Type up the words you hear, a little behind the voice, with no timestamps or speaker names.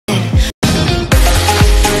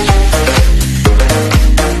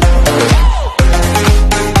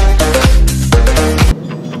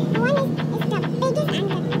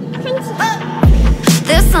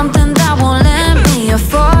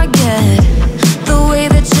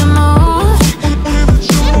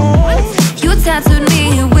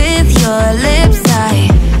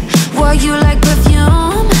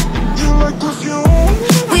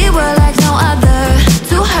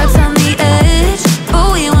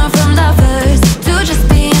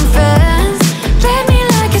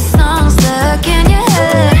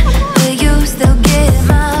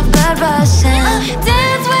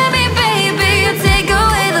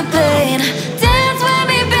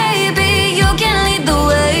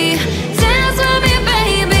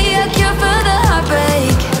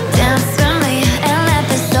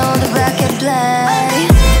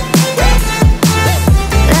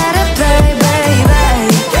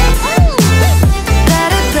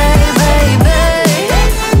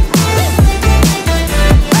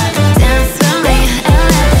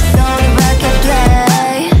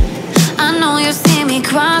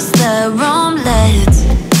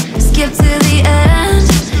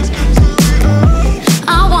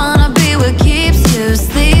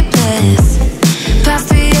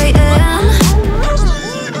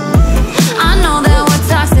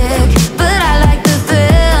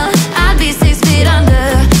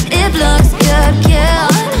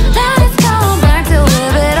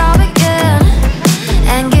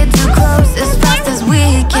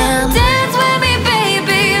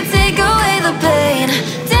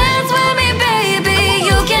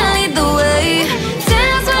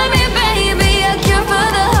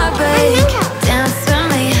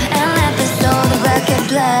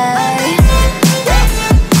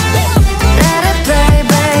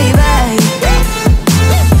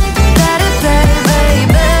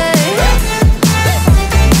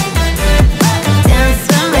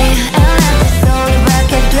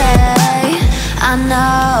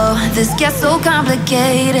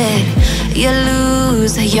complicated. You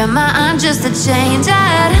lose your mind just to change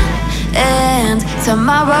it, and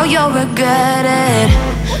tomorrow you'll regret it.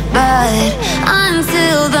 But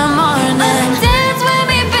until the morning, dance with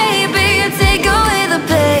me, baby, take away the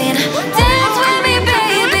pain. Dance with me,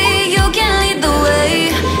 baby, you can lead the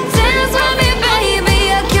way. Dance with me, baby,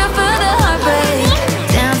 a cure for the heartbreak.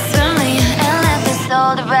 Dance with me and let this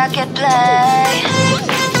old record play.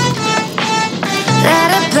 Let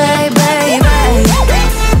it play, baby.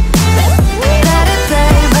 Let it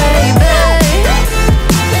play, baby.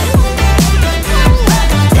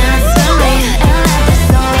 Dance with me and let this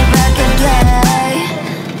old record play.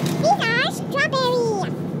 These are strawberry.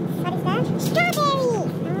 What is that? Strawberry.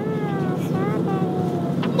 Strawberry.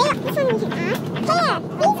 This one we can ask. Pear.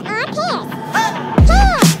 These are pears.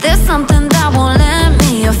 Pear. There's something that won't let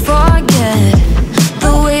me forget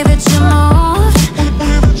the way that you move.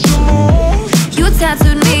 You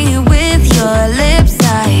tattooed me with your lips.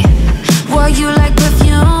 Wore you like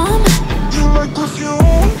perfume.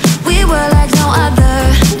 We were like no other,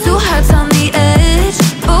 two hearts on the edge,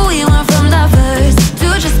 but we went from lovers to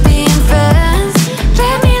just being friends.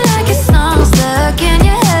 Play me like a song stuck in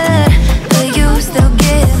your head, but you still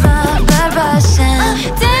get my blood rushing.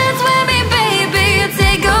 Dance with me, baby,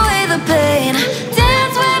 take away the pain.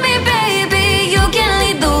 Dance with me, baby, you can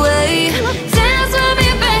lead the way. Dance with me,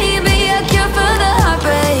 baby, a cure for the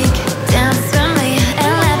heartbreak. Dance with me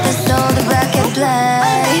and let this old record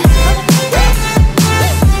play.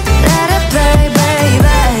 Let it play,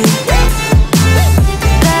 baby.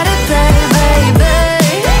 Let it play, baby.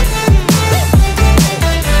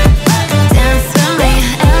 Dance with me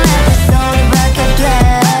and let this old record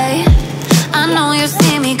play. I know you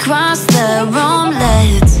see me cross the room,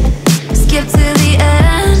 let's skip to the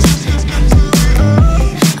end.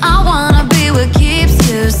 I wanna be what keeps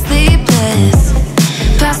you sleepless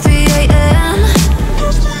past 3 a.m.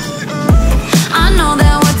 I know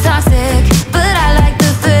that we're toxic, but I like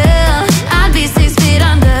the thrill. I'd be 6 feet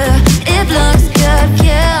under, it looks good,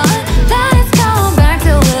 yeah. Let's go back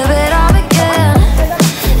to where it all began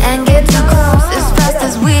and get too close as fast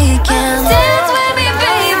as we can. Dance with me,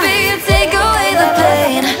 baby, take away the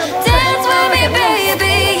pain. Dance with me,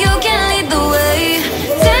 baby, you can lead the way.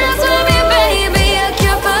 Dance with me, baby, a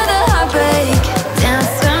cure for the heartbreak.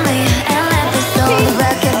 Dance with me and let this old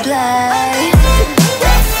record play.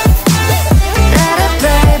 Let it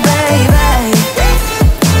play, baby.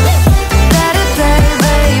 Let it play,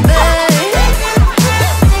 baby.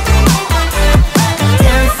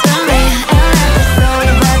 Dance with me and let this old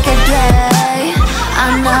record play. I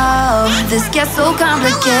know this gets so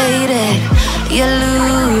complicated. You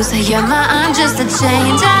lose your mind just to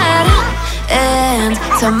change it, and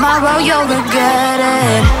tomorrow you'll regret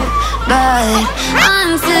it. But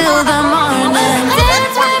until the morning,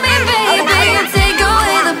 dance with me, baby, take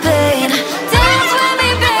away the pain. Dance with me,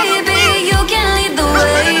 baby, you can lead the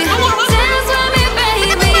way. Dance with me,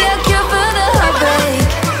 baby, a cure for the heartbreak.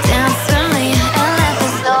 Dance with me and let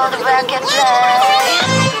this old record play.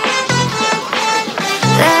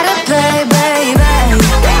 Let it play, baby.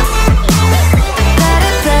 Let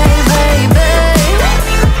it play, baby.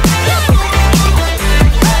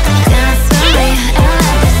 Dance with me and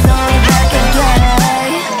let this old record play.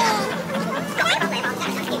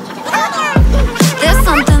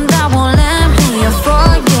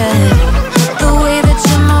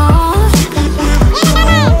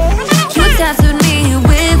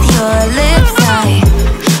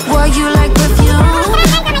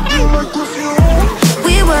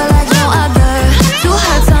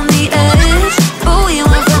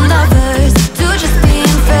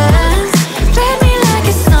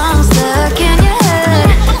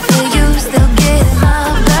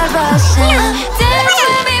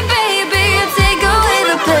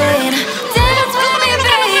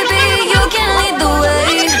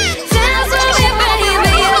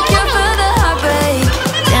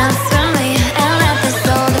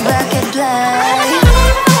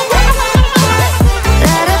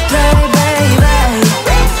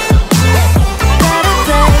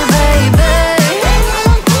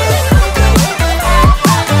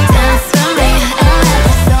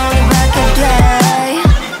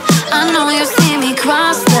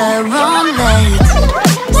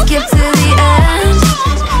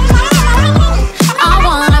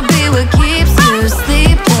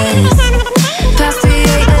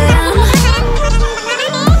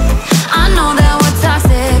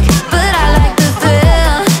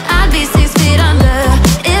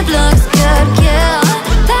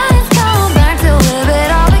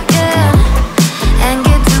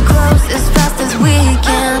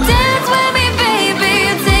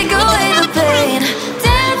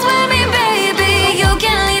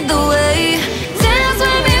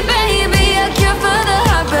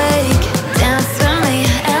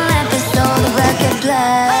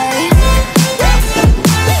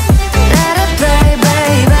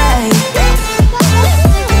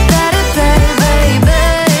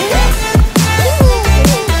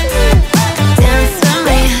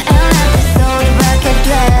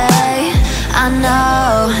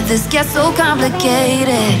 gets so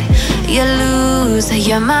complicated. You lose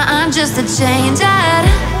your mind just to change it,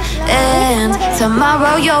 and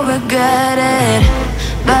tomorrow you'll regret it.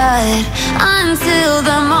 But until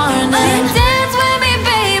the morning, dance with me,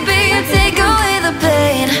 baby, and take away the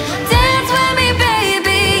pain. Dance with me,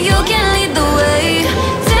 baby, you can lead the way.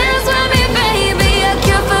 Dance with me, baby, a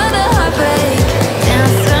cure for the heartbreak.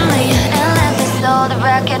 Dance with me and let this old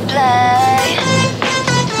record play.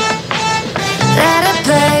 Let it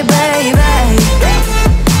play, baby.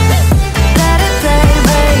 Let it play,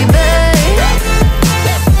 baby.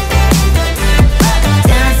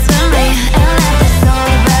 Dance with me and let this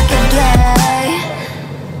old record play.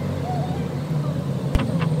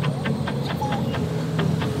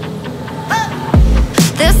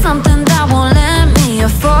 There's something that won't let me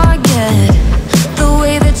forget the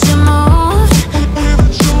way that you move.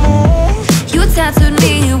 You tattooed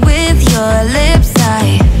me with your lips.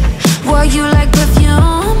 Wore you like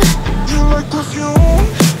perfume.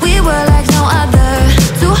 We were like no other,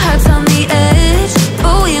 two hearts on the edge,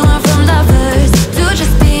 but we went from lovers to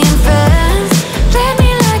just being friends. Played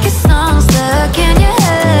me like a song stuck in your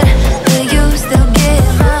head, but you still get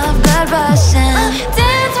my blood rushing.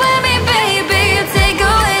 Dance with me, baby, take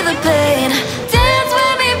away the pain. Dance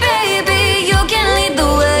with me, baby, you can lead the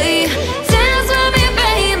way. Dance with me,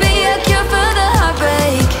 baby, a cure for the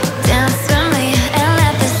heartbreak. Dance with me and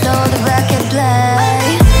let this old record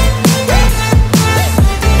play.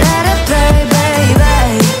 Let it play, baby.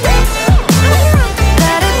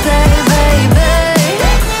 Let it play, baby.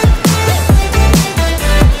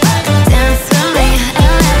 Dance with me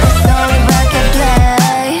and let this old record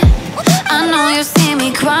play. I know you see me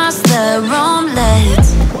cross the room, let's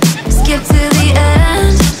skip to the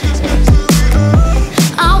end.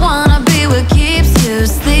 I wanna be what keeps you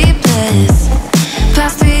sleepless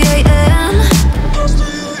past 3 a.m.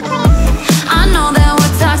 I know that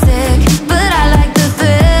we're toxic, but I like the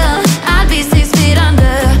thrill. I'd be 6 feet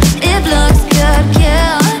under if looks could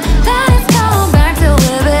kill. Let's go back to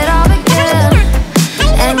live it all again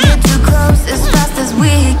and get too close as fast as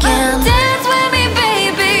we can. Dance with me,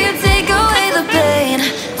 baby, take away the pain.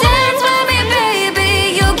 Dance with me, baby,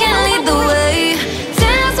 you can lead the way.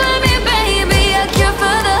 Dance with me, baby, a cure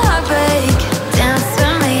for the heartbreak. Dance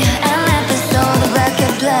with me and let this old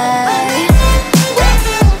record play.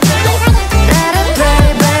 Let it play,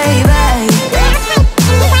 baby.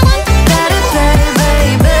 Let it play,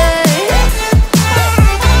 baby.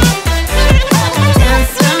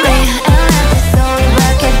 Dance with me and let this old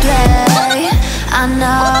record play. I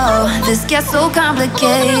know this gets so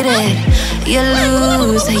complicated. You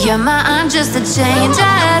lose your mind just to change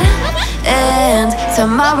it, and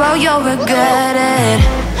tomorrow you'll regret it.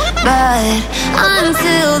 But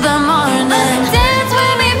until the morning, dance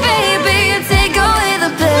with me, baby, and take away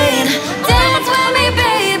the pain. Dance with me,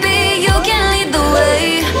 baby, you can lead the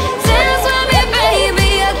way. Dance with me, baby,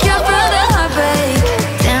 a cure for the heartbreak.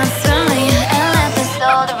 Dance with me and let this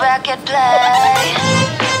old record play.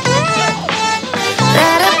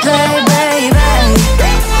 Let it play, baby.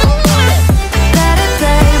 Let it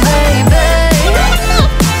play, baby.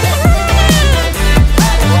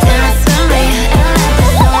 Dance with me and let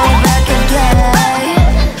this old record play.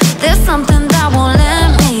 There's something that won't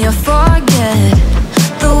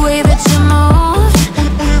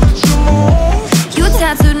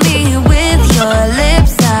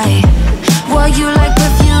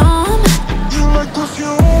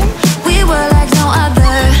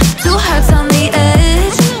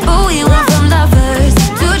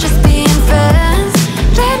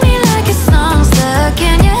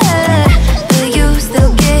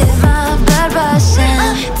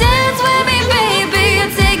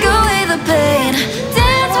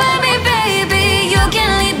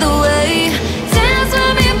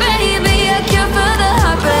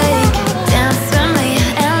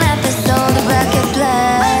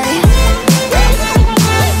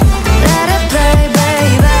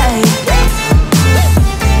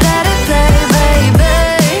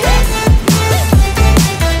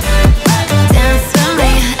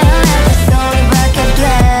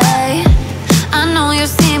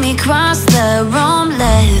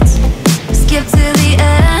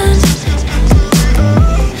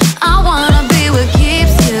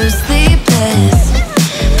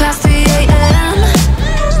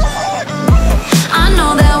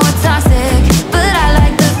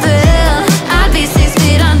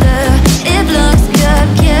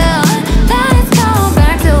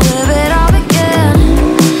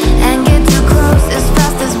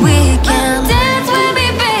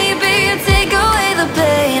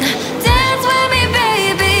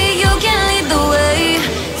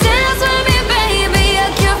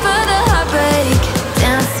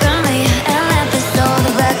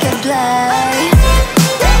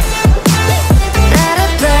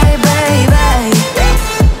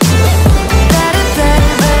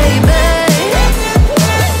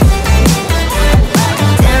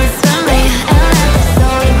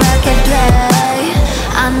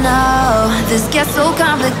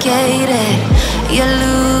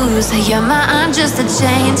You're mine just to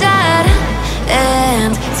change it,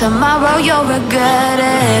 and tomorrow you'll regret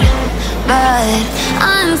it. But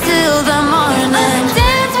until the